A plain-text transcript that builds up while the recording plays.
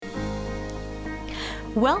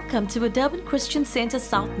Welcome to a Durban Christian Center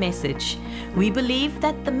South message. We believe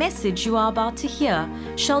that the message you are about to hear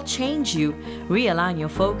shall change you, realign your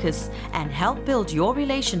focus, and help build your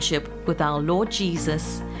relationship with our Lord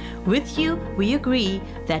Jesus. With you, we agree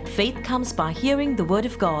that faith comes by hearing the Word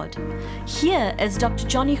of God. Here is Dr.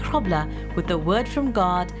 Johnny Grobler with the Word from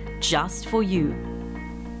God just for you.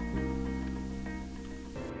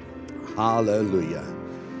 Hallelujah.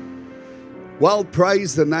 Well,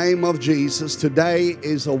 praise the name of Jesus. Today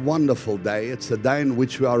is a wonderful day. It's a day in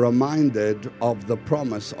which we are reminded of the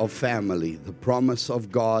promise of family, the promise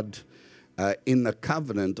of God in the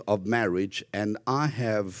covenant of marriage. And I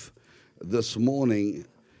have this morning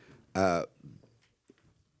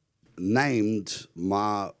named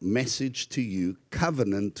my message to you,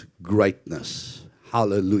 Covenant Greatness.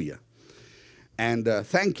 Hallelujah. And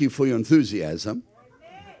thank you for your enthusiasm.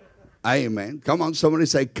 Amen. Come on, somebody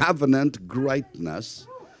say covenant greatness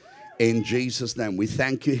in Jesus' name. We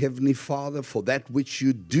thank you, Heavenly Father, for that which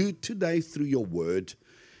you do today through your word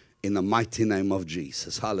in the mighty name of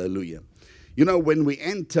Jesus. Hallelujah. You know, when we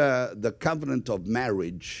enter the covenant of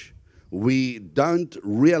marriage, we don't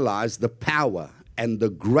realize the power and the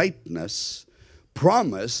greatness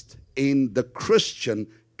promised in the Christian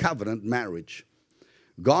covenant marriage.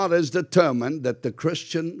 God has determined that the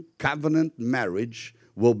Christian covenant marriage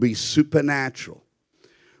will be supernatural,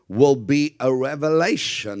 will be a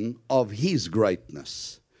revelation of His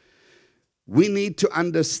greatness. We need to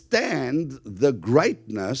understand the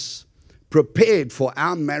greatness prepared for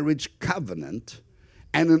our marriage covenant,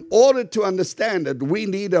 and in order to understand it, we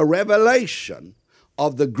need a revelation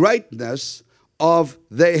of the greatness of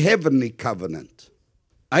the heavenly covenant.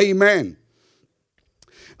 Amen.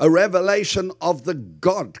 A revelation of the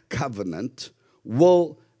God covenant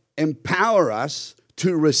will empower us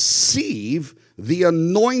to receive the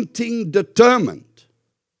anointing determined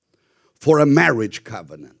for a marriage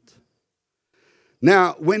covenant.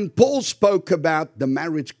 Now, when Paul spoke about the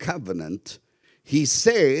marriage covenant, he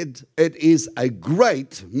said it is a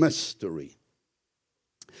great mystery.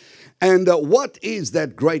 And what is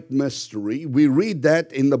that great mystery? We read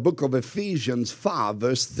that in the book of Ephesians 5,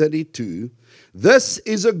 verse 32. This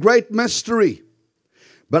is a great mystery,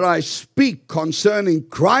 but I speak concerning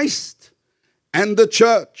Christ and the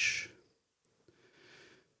church.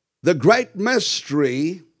 The great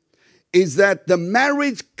mystery is that the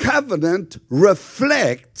marriage covenant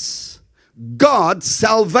reflects God's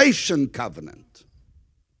salvation covenant.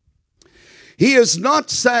 He is not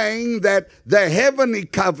saying that the heavenly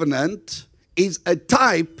covenant is a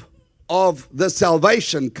type of the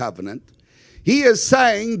salvation covenant. He is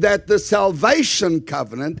saying that the salvation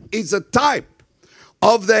covenant is a type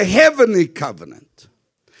of the heavenly covenant.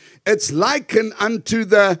 It's likened unto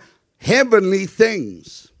the heavenly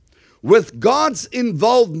things. With God's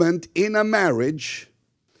involvement in a marriage,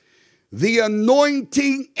 the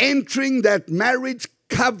anointing entering that marriage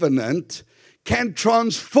covenant can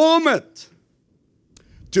transform it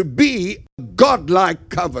to be a godlike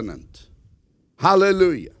covenant.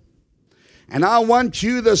 Hallelujah. And I want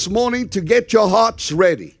you this morning to get your hearts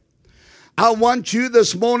ready. I want you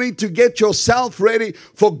this morning to get yourself ready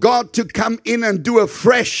for God to come in and do a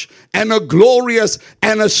fresh and a glorious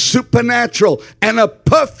and a supernatural and a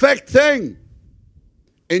perfect thing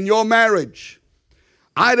in your marriage.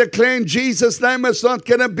 I declare in Jesus' name, it's not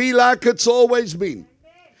going to be like it's always been.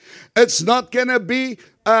 It's not going to be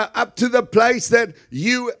up to the place that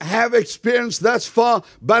you have experienced thus far,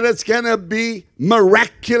 but it's going to be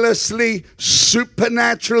miraculously,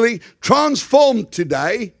 supernaturally transformed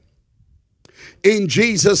today. In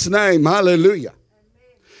Jesus' name, hallelujah.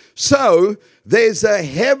 So, there's a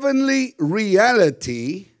heavenly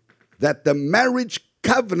reality that the marriage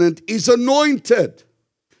covenant is anointed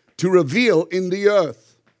to reveal in the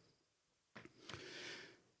earth.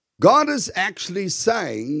 God is actually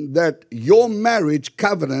saying that your marriage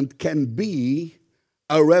covenant can be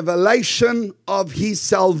a revelation of His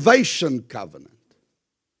salvation covenant.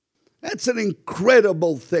 That's an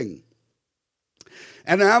incredible thing.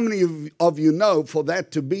 And how many of you know for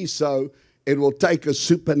that to be so, it will take a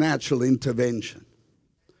supernatural intervention?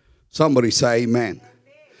 Somebody say amen.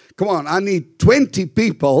 Come on, I need 20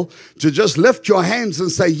 people to just lift your hands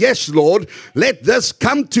and say, yes, Lord, let this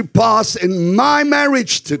come to pass in my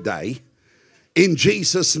marriage today. In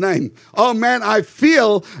Jesus' name. Oh man, I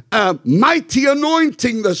feel a mighty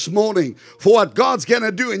anointing this morning for what God's going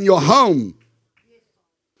to do in your home.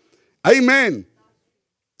 Amen.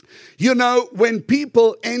 You know, when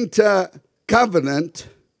people enter covenant,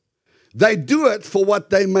 they do it for what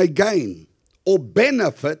they may gain or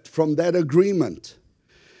benefit from that agreement.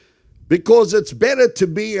 Because it's better to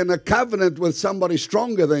be in a covenant with somebody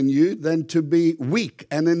stronger than you than to be weak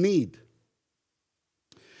and in need.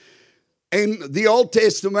 In the Old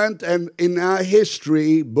Testament and in our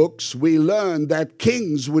history books, we learn that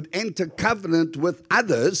kings would enter covenant with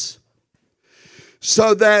others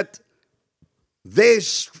so that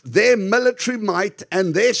their military might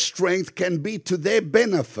and their strength can be to their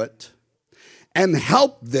benefit and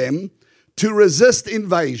help them to resist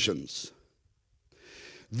invasions.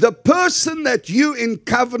 The person that you in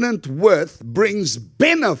covenant with brings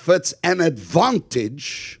benefits and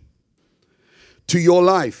advantage to your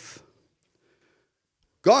life.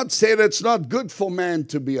 God said it's not good for man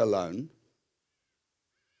to be alone.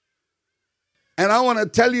 And I want to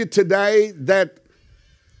tell you today that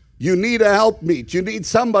you need a helpmeet. You need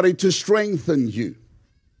somebody to strengthen you.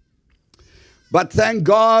 But thank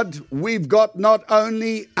God we've got not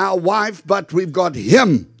only our wife, but we've got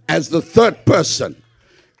Him as the third person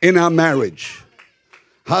in our marriage.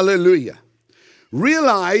 Hallelujah.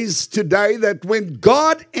 Realize today that when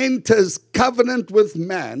God enters covenant with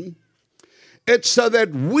man, it's so that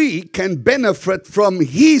we can benefit from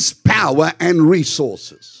His power and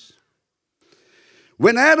resources.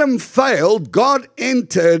 When Adam failed, God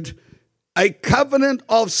entered a covenant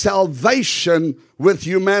of salvation with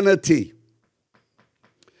humanity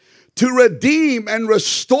to redeem and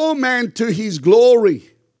restore man to His glory.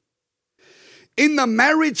 In the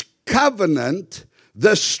marriage covenant,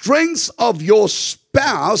 the strength of your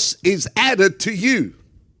spouse is added to you.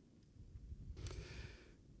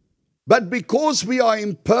 But because we are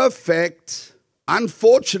imperfect,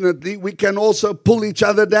 unfortunately, we can also pull each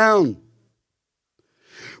other down.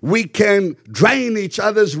 We can drain each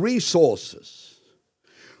other's resources.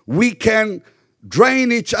 We can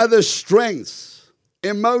drain each other's strengths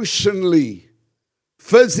emotionally,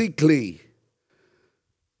 physically,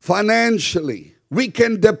 financially. We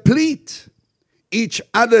can deplete each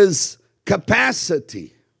other's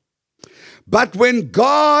capacity. But when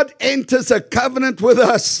God enters a covenant with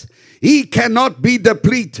us, He cannot be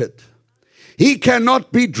depleted. He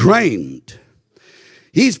cannot be drained.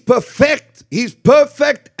 His perfect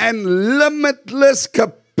and limitless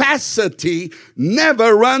capacity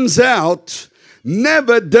never runs out,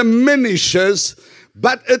 never diminishes,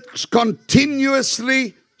 but it's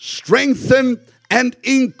continuously strengthened and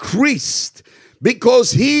increased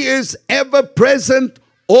because He is ever present,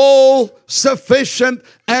 all sufficient,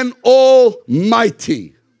 and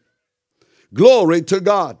almighty. Glory to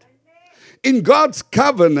God. In God's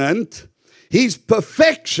covenant, His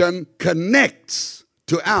perfection connects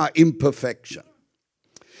to our imperfection.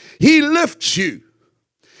 He lifts you.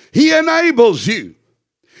 He enables you.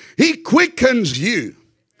 He quickens you.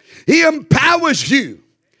 He empowers you.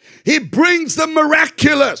 He brings the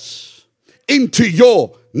miraculous into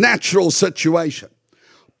your natural situation.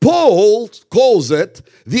 Paul calls it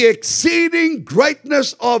the exceeding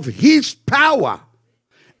greatness of His power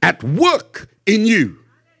at work in you.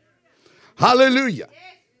 Hallelujah.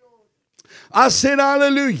 I said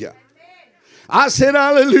hallelujah. I said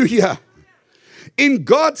hallelujah. In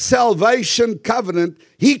God's salvation covenant,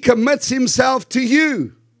 He commits Himself to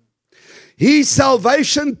you. His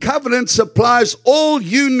salvation covenant supplies all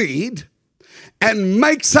you need and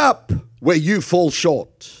makes up where you fall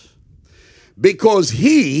short. Because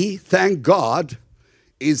He, thank God,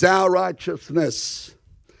 is our righteousness.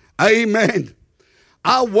 Amen.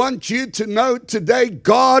 I want you to know today,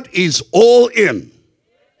 God is all in.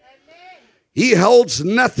 He holds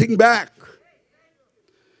nothing back.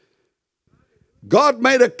 God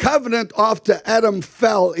made a covenant after Adam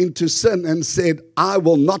fell into sin and said, I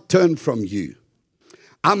will not turn from you.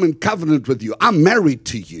 I'm in covenant with you. I'm married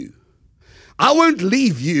to you. I won't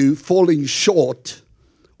leave you falling short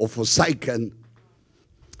or forsaken.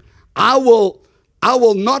 I will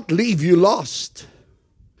not leave you lost.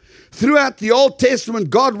 Throughout the Old Testament,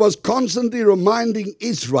 God was constantly reminding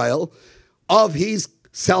Israel of His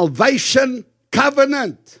salvation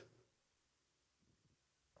covenant.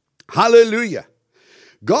 Hallelujah.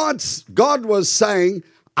 God was saying,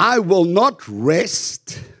 I will not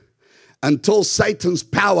rest until Satan's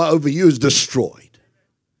power over you is destroyed.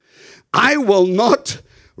 I will not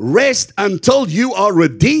rest until you are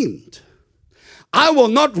redeemed. I will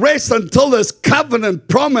not rest until this covenant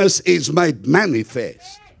promise is made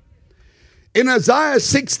manifest. In Isaiah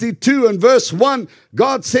 62 and verse 1,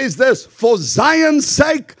 God says this, for Zion's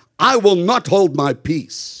sake, I will not hold my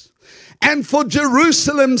peace. And for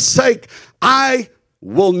Jerusalem's sake, I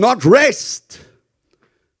will not rest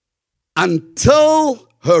until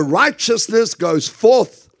her righteousness goes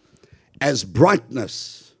forth as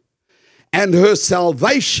brightness and her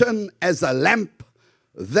salvation as a lamp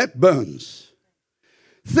that burns.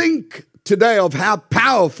 Think today of how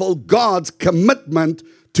powerful God's commitment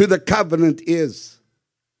to the covenant is.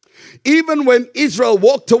 Even when Israel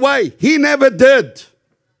walked away, he never did.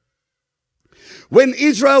 When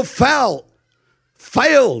Israel failed,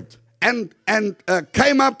 and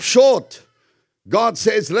came up short, God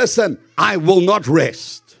says, listen, I will not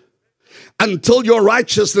rest until your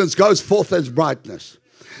righteousness goes forth as brightness.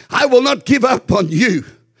 I will not give up on you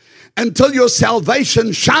until your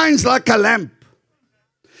salvation shines like a lamp.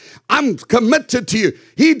 I'm committed to you.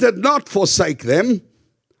 He did not forsake them.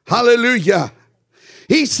 Hallelujah.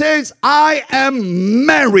 He says, I am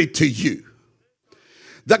married to you.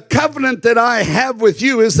 The covenant that I have with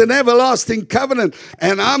you is an everlasting covenant,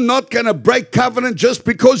 and I'm not going to break covenant just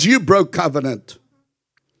because you broke covenant.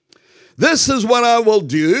 This is what I will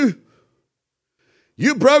do.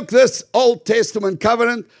 You broke this Old Testament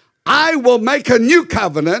covenant. I will make a new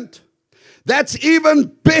covenant that's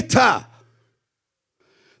even better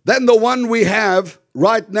than the one we have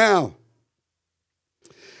right now.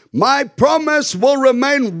 My promise will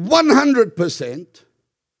remain 100%,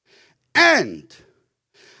 and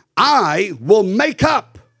I will make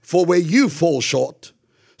up for where you fall short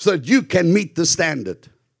so that you can meet the standard.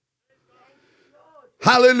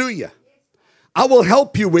 Hallelujah. I will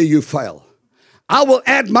help you where you fail. I will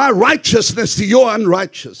add my righteousness to your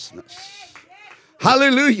unrighteousness.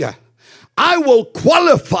 Hallelujah. I will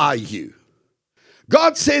qualify you.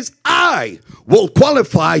 God says, I will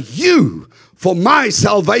qualify you for my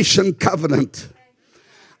salvation covenant.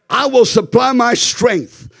 I will supply my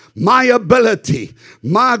strength, my ability,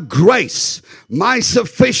 my grace, my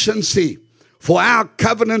sufficiency for our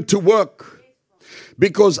covenant to work.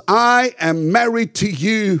 Because I am married to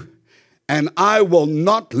you, and I will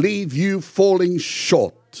not leave you falling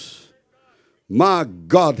short. My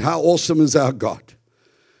God, how awesome is our God.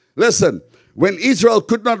 Listen, when Israel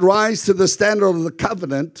could not rise to the standard of the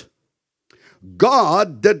covenant,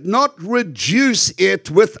 God did not reduce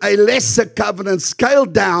it with a lesser covenant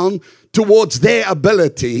scaled down towards their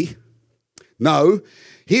ability. No,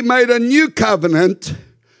 he made a new covenant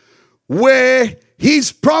where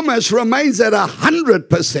his promise remains at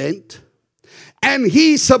 100%, and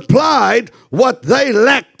he supplied what they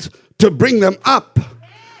lacked to bring them up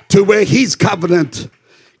to where his covenant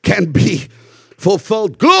can be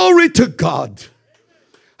fulfilled. Glory to God.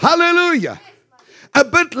 Hallelujah. A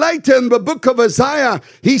bit later in the book of Isaiah,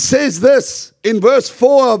 he says this in verse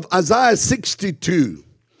 4 of Isaiah 62.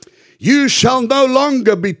 You shall no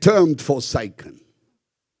longer be termed forsaken,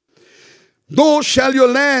 nor shall your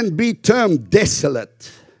land be termed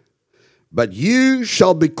desolate, but you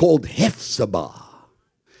shall be called Hephzibah,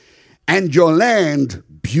 and your land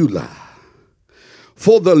Beulah.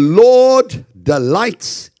 For the Lord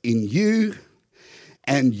delights in you,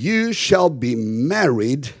 and you shall be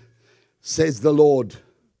married, says the Lord,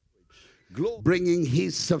 bringing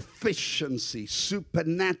his sufficiency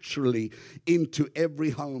supernaturally into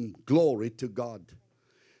every home. Glory to God.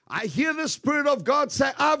 I hear the Spirit of God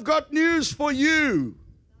say, I've got news for you.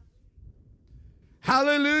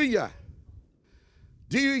 Hallelujah.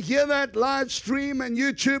 Do you hear that live stream and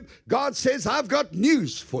YouTube? God says, I've got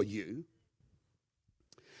news for you.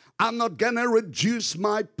 I'm not going to reduce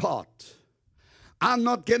my part. I'm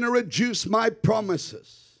not going to reduce my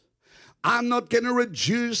promises. I'm not going to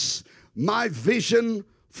reduce my vision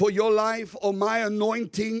for your life or my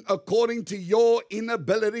anointing according to your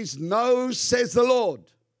inabilities. No, says the Lord.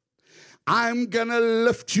 I'm going to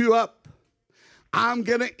lift you up. I'm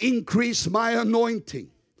going to increase my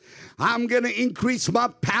anointing. I'm going to increase my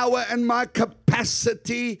power and my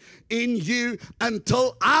capacity in you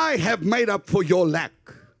until I have made up for your lack.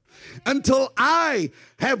 Until I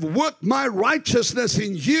have worked my righteousness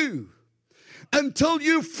in you. Until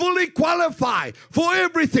you fully qualify for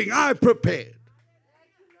everything I prepared.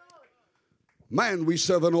 Man, we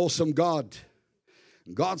serve an awesome God.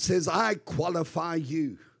 God says, I qualify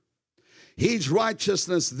you. His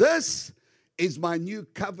righteousness. This is my new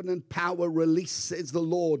covenant power release, says the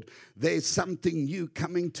Lord. There's something new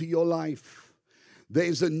coming to your life.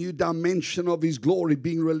 There's a new dimension of his glory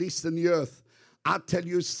being released in the earth. I tell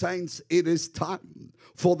you, saints, it is time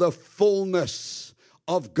for the fullness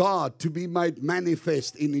of God to be made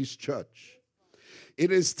manifest in his church.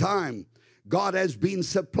 It is time. God has been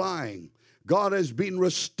supplying. God has been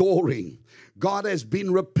restoring. God has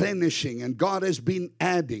been replenishing, and God has been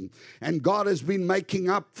adding, and God has been making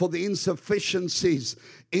up for the insufficiencies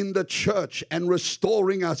in the church and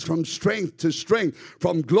restoring us from strength to strength,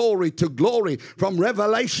 from glory to glory, from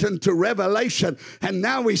revelation to revelation. And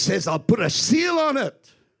now he says, I'll put a seal on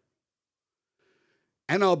it,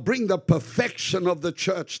 and I'll bring the perfection of the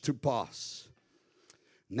church to pass.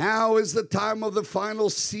 Now is the time of the final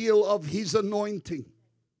seal of His anointing.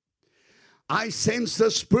 I sense the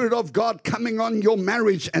Spirit of God coming on your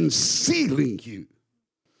marriage and sealing you.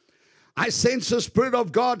 I sense the Spirit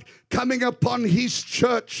of God coming upon His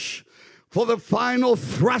church for the final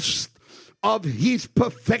thrust of His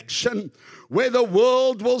perfection, where the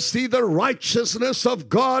world will see the righteousness of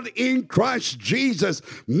God in Christ Jesus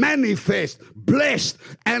manifest, blessed,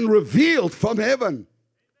 and revealed from heaven.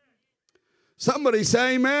 Somebody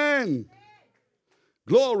say amen.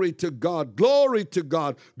 Glory to God, glory to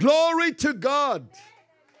God, glory to God.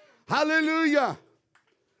 Hallelujah.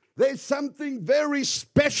 There's something very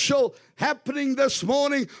special happening this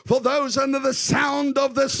morning for those under the sound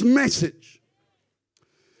of this message.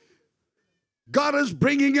 God is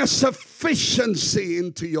bringing a sufficiency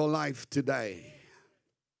into your life today.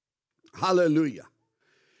 Hallelujah.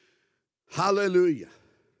 Hallelujah.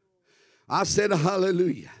 I said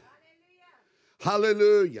hallelujah.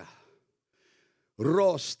 Hallelujah.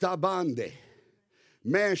 Rostabande.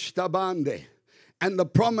 Meshtabande. And the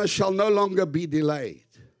promise shall no longer be delayed.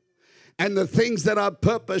 And the things that are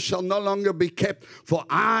purpose shall no longer be kept. For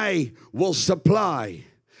I will supply.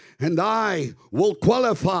 And I will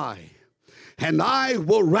qualify. And I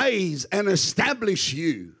will raise and establish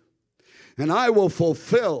you. And I will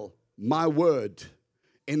fulfill my word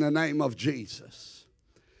in the name of Jesus.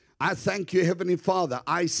 I thank you, Heavenly Father.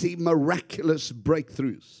 I see miraculous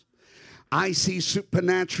breakthroughs. I see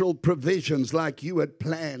supernatural provisions like you had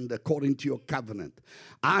planned according to your covenant.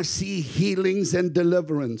 I see healings and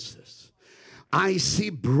deliverances. I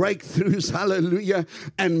see breakthroughs, hallelujah,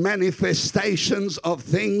 and manifestations of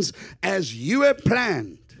things as you have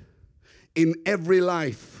planned in every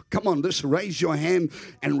life. Come on, just raise your hand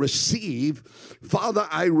and receive. Father,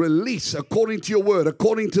 I release according to your word,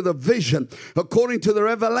 according to the vision, according to the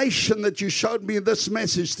revelation that you showed me in this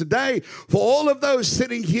message today, for all of those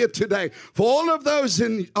sitting here today, for all of those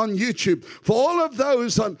on YouTube, for all of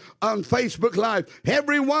those on Facebook Live,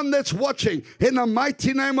 everyone that's watching, in the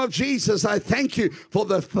mighty name of Jesus, I thank you for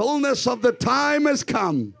the fullness of the time has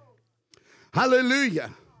come.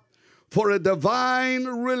 Hallelujah. For a divine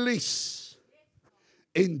release.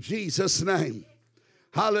 In Jesus' name.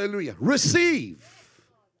 Hallelujah. Receive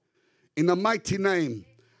in the mighty name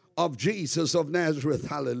of Jesus of Nazareth.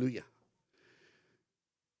 Hallelujah.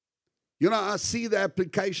 You know, I see the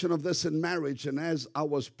application of this in marriage, and as I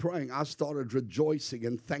was praying, I started rejoicing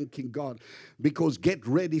and thanking God, because get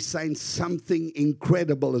ready, saints, something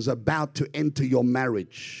incredible is about to enter your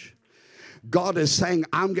marriage. God is saying,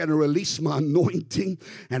 I'm going to release my anointing,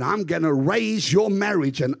 and I'm going to raise your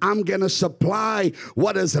marriage, and I'm going to supply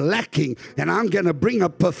what is lacking, and I'm going to bring a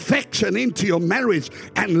perfection into your marriage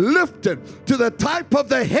and lift it to the type of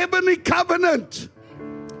the heavenly covenant,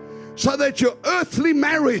 so that your earthly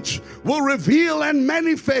marriage will reveal and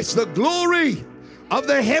manifest the glory of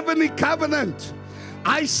the heavenly covenant.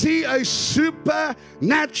 I see a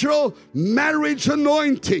supernatural marriage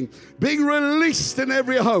anointing being released in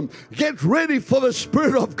every home. Get ready for the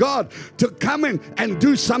Spirit of God to come in and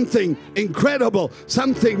do something incredible,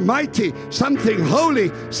 something mighty, something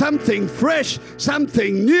holy, something fresh,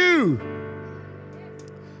 something new.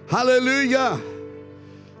 Hallelujah.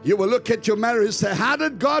 You will look at your marriage and say, how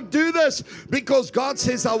did God do this? Because God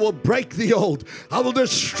says, I will break the old. I will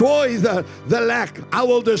destroy the lack. I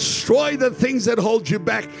will destroy the things that hold you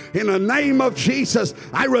back. In the name of Jesus,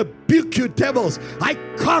 I rebuke you, devils. I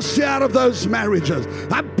cast you out of those marriages.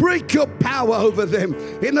 I break your power over them.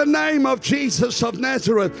 In the name of Jesus of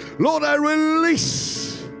Nazareth, Lord, I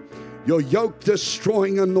release your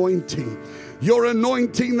yoke-destroying anointing. Your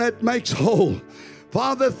anointing that makes whole.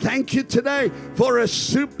 Father, thank you today for a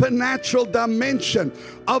supernatural dimension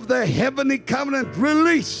of the heavenly covenant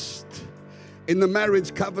released in the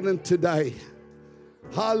marriage covenant today.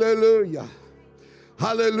 Hallelujah.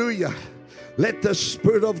 Hallelujah. Let the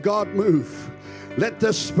Spirit of God move. Let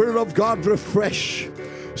the Spirit of God refresh.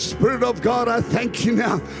 Spirit of God, I thank you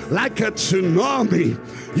now, like a tsunami.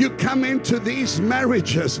 You come into these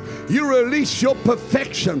marriages. You release your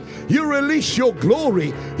perfection. You release your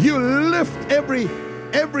glory. You lift every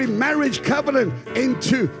marriage covenant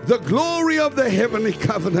into the glory of the heavenly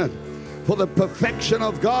covenant for the perfection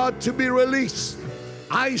of God to be released.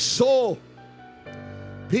 I saw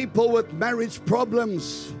people with marriage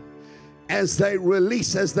problems as they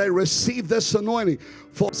receive this anointing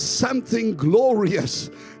for something glorious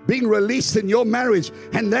being released in your marriage,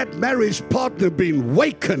 and that marriage partner being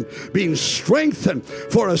wakened, being strengthened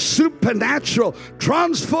for a supernatural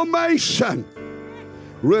transformation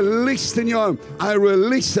released in your home. I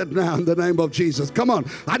release it now in the name of Jesus. Come on.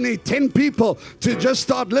 I need 10 people to just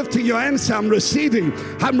start lifting your hands. I'm receiving.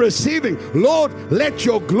 I'm receiving. Lord, let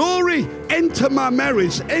your glory enter my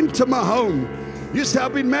marriage, enter my home. You say,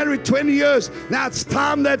 I've been married 20 years. Now it's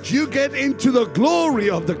time that you get into the glory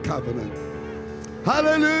of the covenant.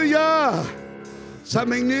 Hallelujah.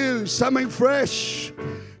 Something new, something fresh.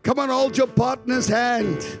 Come on, hold your partner's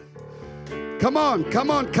hand. Come on,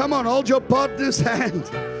 come on, come on. Hold your partner's hand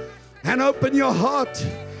and open your heart.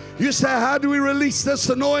 You say, how do we release this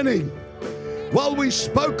anointing? Well, we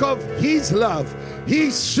spoke of His love,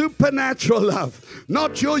 His supernatural love,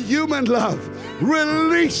 not your human love.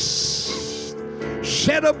 Release,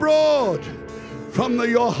 shed abroad from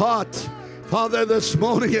your heart. Father, this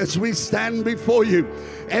morning as we stand before you,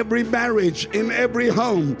 every marriage in every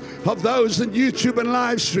home of those in YouTube and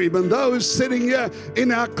live stream and those sitting here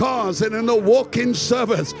in our cars and in the walk-in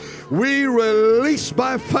service, we release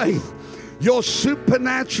by faith your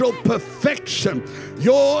supernatural perfection,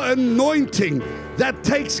 your anointing that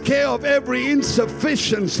takes care of every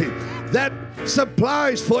insufficiency, that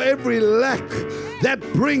supplies for every lack, that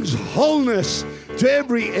brings wholeness to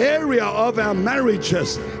every area of our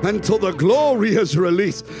marriages until the glory is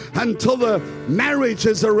released, until the marriage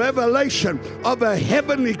is a revelation of a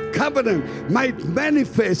heavenly covenant made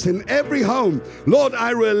manifest in every home. Lord,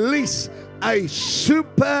 I release a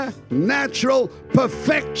supernatural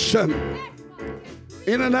perfection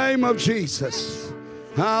in the name of Jesus.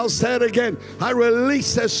 I'll say it again. I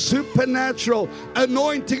release a supernatural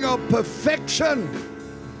anointing of perfection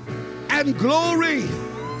and glory,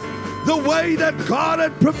 the way that God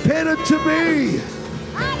had prepared it to be,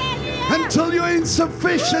 until your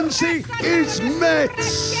insufficiency is met.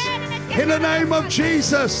 In the name of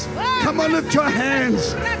Jesus, come on, lift your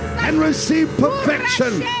hands and receive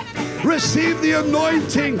perfection. Receive the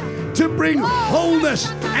anointing to bring wholeness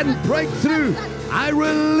and breakthrough. I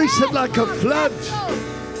release it like a flood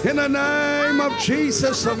in the name of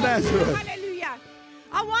Jesus of Nazareth. Hallelujah.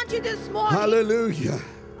 I want you this morning. Hallelujah.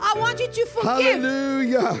 I want you to forgive.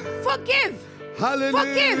 Hallelujah. Forgive. Hallelujah.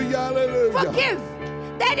 Forgive. Hallelujah. Forgive.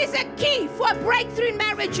 That is a key for a breakthrough in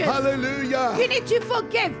marriages. Hallelujah. You need to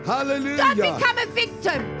forgive. Hallelujah. Don't become a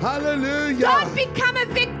victim. Hallelujah. Don't become a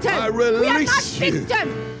victim. I We are not release you.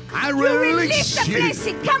 victims. I You release the you.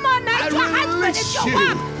 blessing. Come on now, I it's your husband, it's release your you.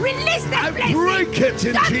 wife. Release that I blessing. break it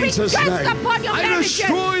in Don't Jesus' bring curse name. upon your I marriages.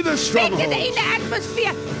 destroy the Speak in strongholds. the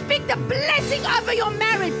atmosphere. Speak the blessing over your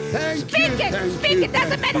marriage. Thank Speak you, it. thank Speak you, it. Doesn't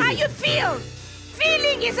thank matter how you. you feel.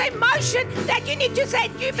 Feeling is emotion that you need to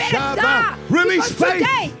say, you better Shabbat. die. Release Because faith.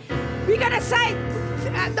 today, we're going to say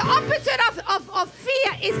the opposite of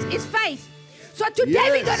fear is faith. So today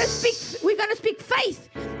we're going to speak faith.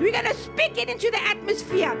 We're going to speak it into the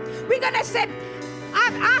atmosphere. We're going to say,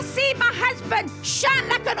 I see my husband shine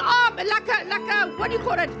like an arm, like a what do you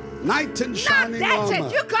call it? Knight in shining That's armor.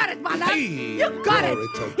 it. You got it, my love. Hey, You got it. glory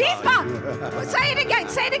to He's God. mine. Say it again.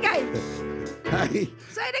 Say it again. Hey,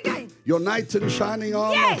 Say it again. your knight in shining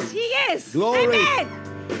armor. Yes, he is. Glory. Amen.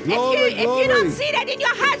 Glory, if you don't glory. see that in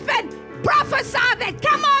your husband, prophesy that.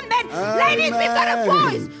 Come on, man. Ladies, we've got a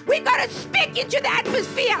Amen. voice. We've got to speak into the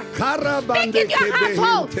atmosphere. Speak Karabande in your kebe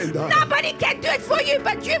household. hintenda. Nobody can do it for you,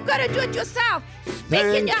 but you've got to do it yourself. Speak in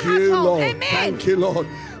Thank your you, household. Lord. Amen. Thank you, Lord.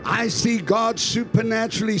 I see God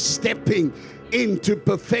supernaturally stepping in to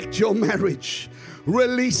perfect your marriage,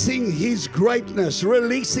 releasing His greatness,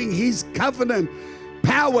 releasing His covenant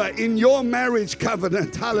power in your marriage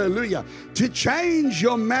covenant. Hallelujah. To change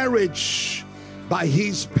your marriage by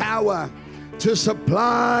His power, to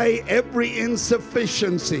supply every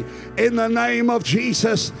insufficiency. In the name of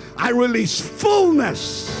Jesus, I release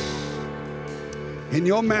fullness in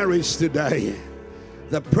your marriage today.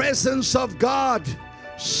 The presence of God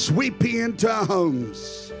sweeping into our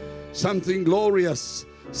homes. Something glorious,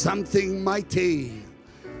 something mighty.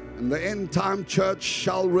 And the end time church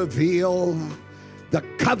shall reveal the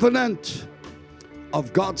covenant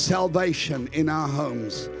of God's salvation in our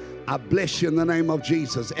homes. I bless you in the name of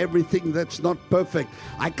Jesus. Everything that's not perfect,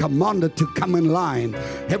 I command it to come in line.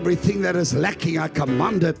 Everything that is lacking, I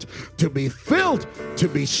command it to be filled, to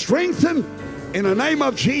be strengthened. In the name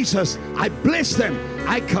of Jesus, I bless them.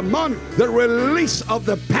 I command the release of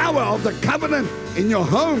the power of the covenant in your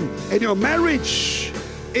home, in your marriage.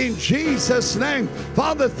 In Jesus' name.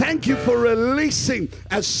 Father, thank you for releasing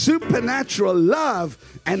a supernatural love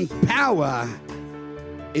and power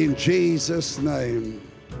in Jesus' name.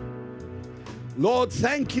 Lord,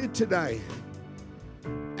 thank you today.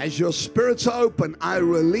 As your spirits are open, I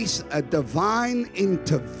release a divine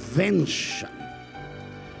intervention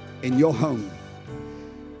in your home.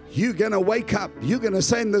 You're going to wake up. You're going to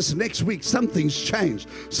say in this next week, something's changed.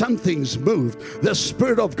 Something's moved. The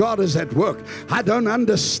Spirit of God is at work. I don't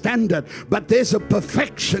understand it, but there's a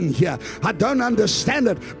perfection here. I don't understand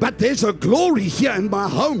it, but there's a glory here in my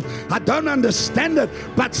home. I don't understand it,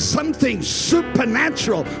 but something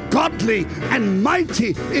supernatural, godly, and mighty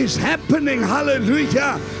is happening.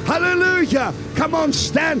 Hallelujah. Hallelujah. Come on,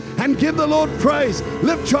 stand and give the Lord praise.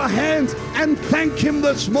 Lift your hands and thank Him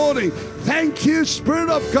this morning. Thank you, Spirit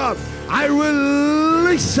of God. I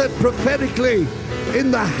release it prophetically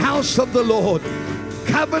in the house of the Lord.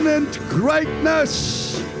 Covenant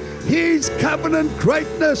greatness. His covenant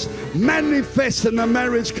greatness manifests in the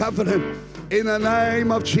marriage covenant. In the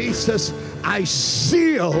name of Jesus, I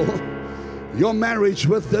seal your marriage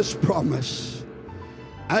with this promise.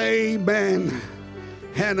 Amen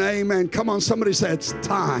and amen. Come on, somebody say it's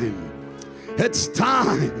time. It's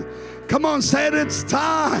time. Come on, say it, it's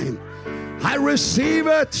time. I receive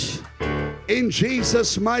it in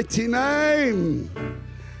Jesus' mighty name.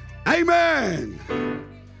 Amen.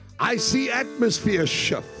 I see atmosphere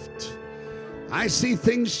shift. I see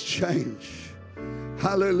things change.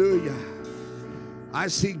 Hallelujah. I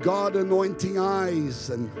see God anointing eyes,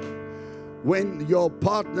 and when your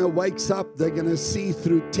partner wakes up, they're going to see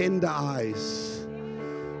through tender eyes.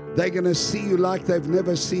 They're going to see you like they've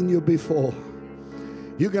never seen you before.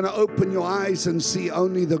 You're going to open your eyes and see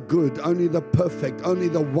only the good, only the perfect, only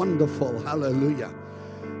the wonderful. Hallelujah.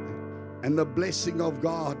 And the blessing of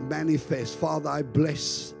God manifests. Father, I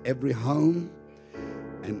bless every home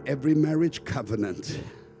and every marriage covenant.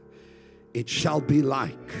 It shall be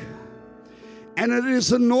like, and it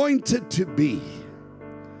is anointed to be,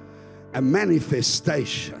 a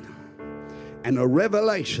manifestation and a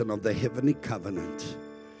revelation of the heavenly covenant.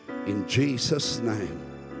 In Jesus' name,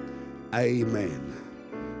 amen.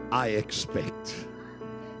 I expect.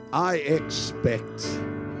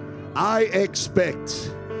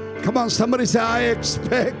 Come on, somebody say, I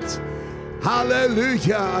expect.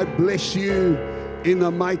 Hallelujah. I bless you in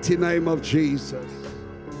the mighty name of Jesus.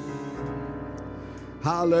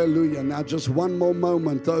 Hallelujah. Now, just one more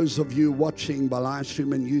moment. Those of you watching by live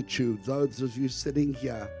stream and YouTube, those of you sitting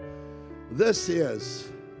here, this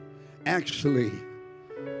is actually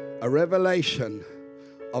a revelation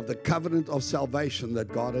of the covenant of salvation that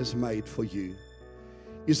God has made for you.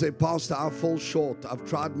 You say, Pastor, I fall short. I've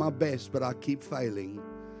tried my best, but I keep failing.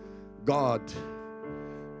 God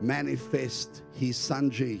manifests His Son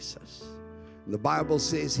Jesus. The Bible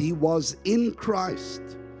says He was in Christ,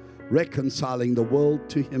 reconciling the world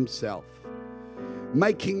to Himself,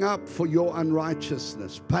 making up for your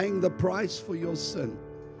unrighteousness, paying the price for your sin,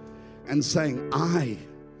 and saying, I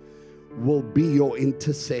will be your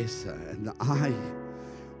intercessor, and I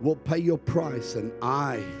will pay your price, and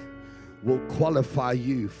I will qualify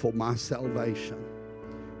you for my salvation.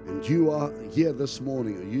 And you are here this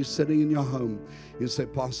morning, or you sitting in your home, you say,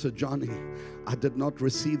 Pastor Johnny, I did not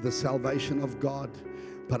receive the salvation of God,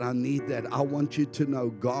 but I need that. I want you to know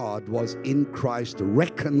God was in Christ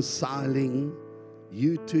reconciling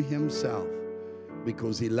you to Himself,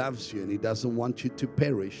 because He loves you and He doesn't want you to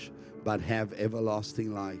perish but have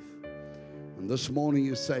everlasting life. And this morning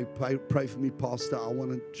you say, pray for me, Pastor. I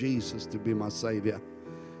want Jesus to be my Savior.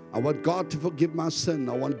 I want God to forgive my sin.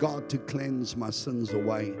 I want God to cleanse my sins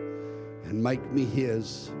away and make me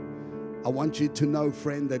His. I want you to know,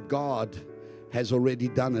 friend, that God has already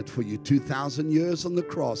done it for you. 2,000 years on the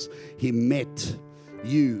cross, He met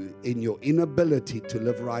you in your inability to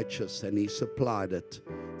live righteous, and He supplied it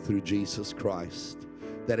through Jesus Christ.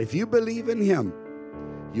 That if you believe in Him,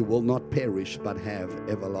 you will not perish but have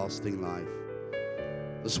everlasting life.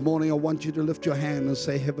 This morning, I want you to lift your hand and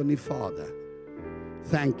say, Heavenly Father,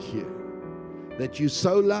 thank you that you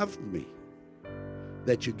so loved me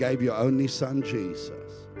that you gave your only Son,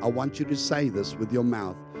 Jesus. I want you to say this with your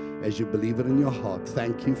mouth as you believe it in your heart.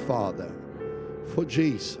 Thank you, Father, for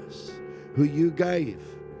Jesus, who you gave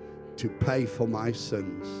to pay for my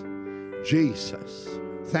sins. Jesus,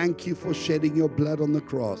 thank you for shedding your blood on the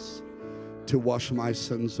cross to wash my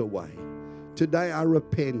sins away. Today I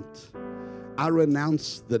repent. I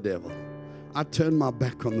renounce the devil. I turn my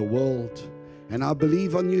back on the world, and I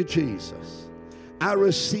believe on you, Jesus. I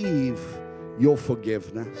receive your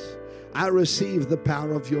forgiveness. I receive the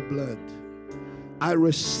power of your blood. I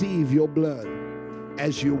receive your blood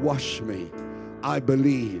as you wash me. I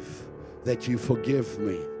believe that you forgive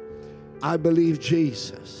me. I believe,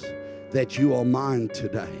 Jesus, that you are mine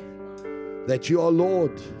today, that you are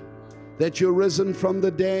Lord, that you're risen from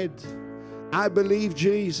the dead. I believe,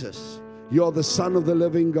 Jesus, you're the Son of the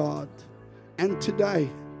living God. And today,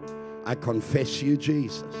 I confess you,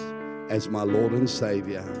 Jesus, as my Lord and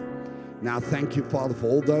Savior. Now, thank you, Father, for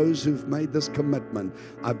all those who've made this commitment.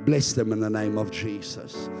 I bless them in the name of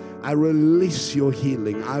Jesus. I release your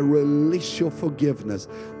healing. I release your forgiveness.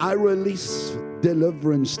 I release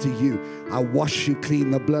deliverance to you. I wash you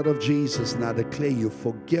clean, the blood of Jesus, and I declare you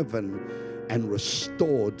forgiven and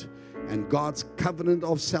restored, and God's covenant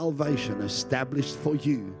of salvation established for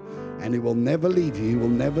you. And He will never leave you. He will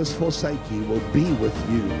never forsake you. He will be with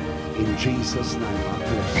you. In Jesus' name, I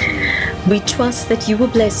bless you. We trust that you were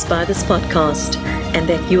blessed by this podcast and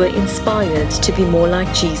that you are inspired to be more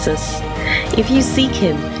like Jesus. If you seek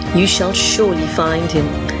Him, you shall surely find Him.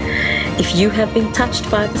 If you have been touched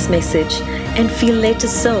by this message and feel led to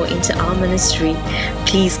sow into our ministry,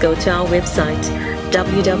 please go to our website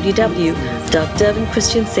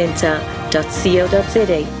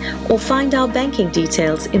www.durbanchristiancenter.co.za or find our banking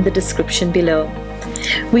details in the description below.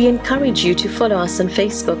 We encourage you to follow us on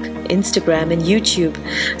Facebook, Instagram, and YouTube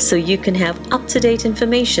so you can have up-to-date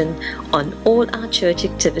information on all our church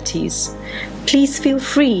activities. Please feel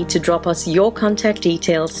free to drop us your contact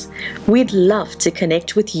details. We'd love to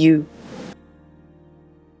connect with you.